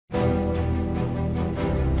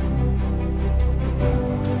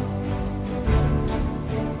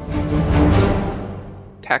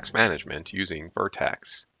tax management using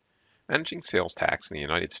Vertex. Managing sales tax in the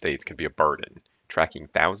United States can be a burden. Tracking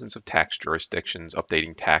thousands of tax jurisdictions,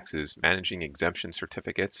 updating taxes, managing exemption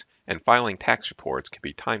certificates, and filing tax reports can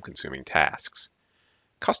be time-consuming tasks.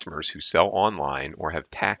 Customers who sell online or have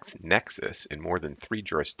tax nexus in more than 3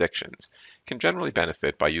 jurisdictions can generally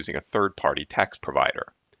benefit by using a third-party tax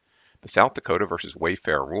provider. The South Dakota versus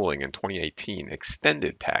Wayfair ruling in 2018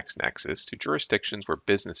 extended tax nexus to jurisdictions where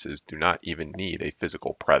businesses do not even need a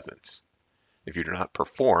physical presence. If you do not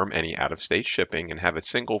perform any out-of-state shipping and have a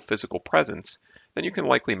single physical presence, then you can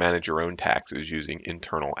likely manage your own taxes using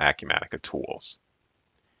internal Acumatica tools.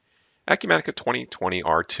 Acumatica 2020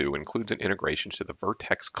 R2 includes an integration to the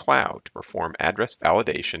Vertex Cloud to perform address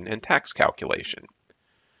validation and tax calculation.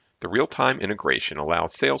 The real-time integration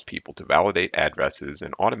allows salespeople to validate addresses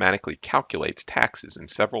and automatically calculates taxes in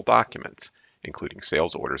several documents, including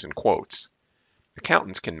sales orders and quotes.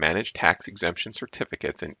 Accountants can manage tax exemption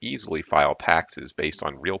certificates and easily file taxes based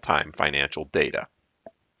on real-time financial data.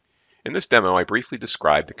 In this demo, I briefly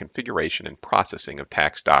described the configuration and processing of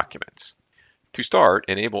tax documents. To start,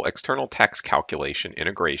 enable external tax calculation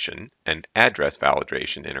integration and address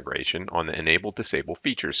validation integration on the Enable Disable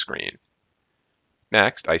Features screen.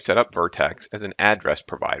 Next, I set up Vertex as an address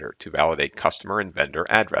provider to validate customer and vendor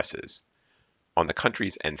addresses. On the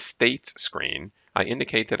Countries and States screen, I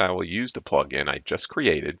indicate that I will use the plugin I just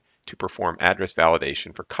created to perform address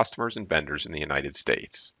validation for customers and vendors in the United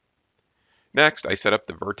States. Next, I set up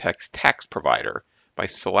the Vertex Tax Provider by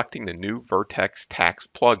selecting the new Vertex Tax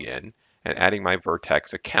plugin and adding my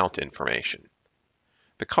Vertex account information.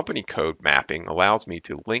 The company code mapping allows me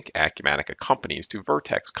to link Acumatica companies to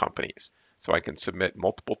Vertex companies, so I can submit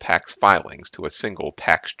multiple tax filings to a single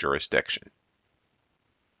tax jurisdiction.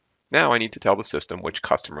 Now I need to tell the system which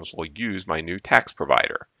customers will use my new tax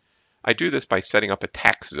provider. I do this by setting up a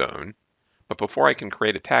tax zone, but before I can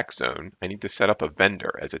create a tax zone, I need to set up a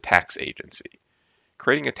vendor as a tax agency.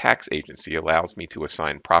 Creating a tax agency allows me to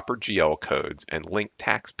assign proper GL codes and link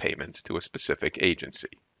tax payments to a specific agency.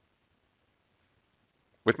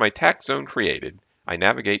 With my tax zone created, I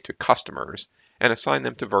navigate to Customers and assign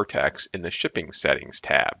them to Vertex in the Shipping Settings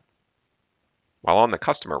tab. While on the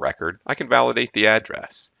customer record, I can validate the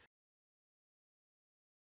address.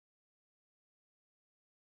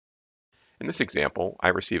 In this example, I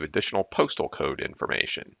receive additional postal code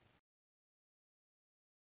information.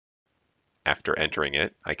 After entering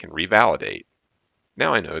it, I can revalidate.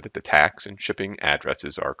 Now I know that the tax and shipping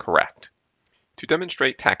addresses are correct. To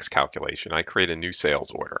demonstrate tax calculation, I create a new sales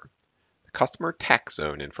order. The customer tax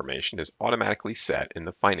zone information is automatically set in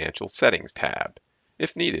the Financial Settings tab.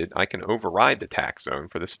 If needed, I can override the tax zone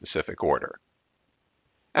for the specific order.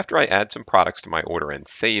 After I add some products to my order and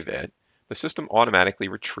save it, the system automatically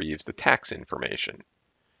retrieves the tax information.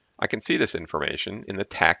 I can see this information in the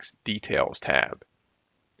Tax Details tab.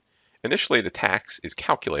 Initially, the tax is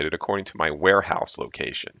calculated according to my warehouse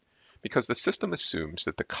location, because the system assumes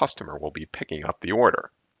that the customer will be picking up the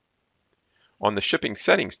order. On the Shipping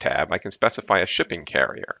Settings tab, I can specify a shipping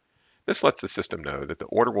carrier. This lets the system know that the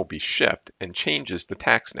order will be shipped and changes the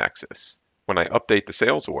tax nexus. When I update the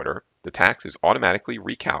sales order, the tax is automatically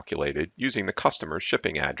recalculated using the customer's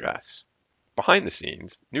shipping address. Behind the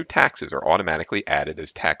scenes, new taxes are automatically added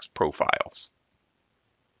as tax profiles.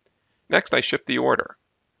 Next, I ship the order.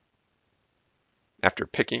 After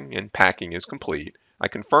picking and packing is complete, I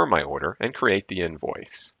confirm my order and create the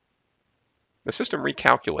invoice. The system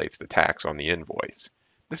recalculates the tax on the invoice.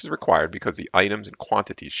 This is required because the items and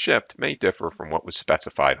quantities shipped may differ from what was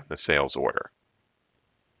specified on the sales order.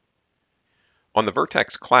 On the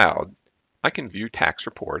Vertex Cloud, I can view tax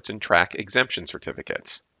reports and track exemption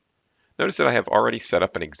certificates. Notice that I have already set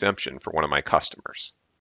up an exemption for one of my customers.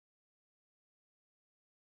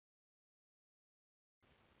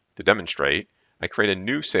 To demonstrate, I create a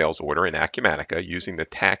new sales order in Acumatica using the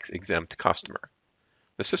tax exempt customer.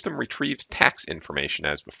 The system retrieves tax information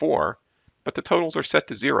as before, but the totals are set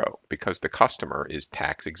to 0 because the customer is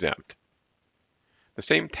tax exempt. The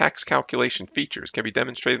same tax calculation features can be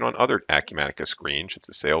demonstrated on other Acumatica screens such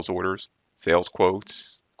as sales orders, sales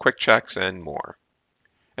quotes, quick checks, and more.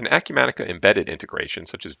 An Acumatica embedded integration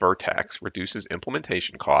such as Vertex reduces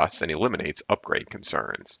implementation costs and eliminates upgrade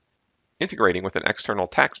concerns. Integrating with an external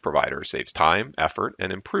tax provider saves time, effort,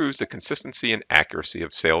 and improves the consistency and accuracy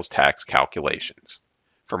of sales tax calculations.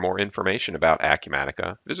 For more information about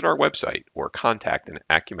Acumatica, visit our website or contact an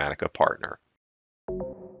Acumatica partner.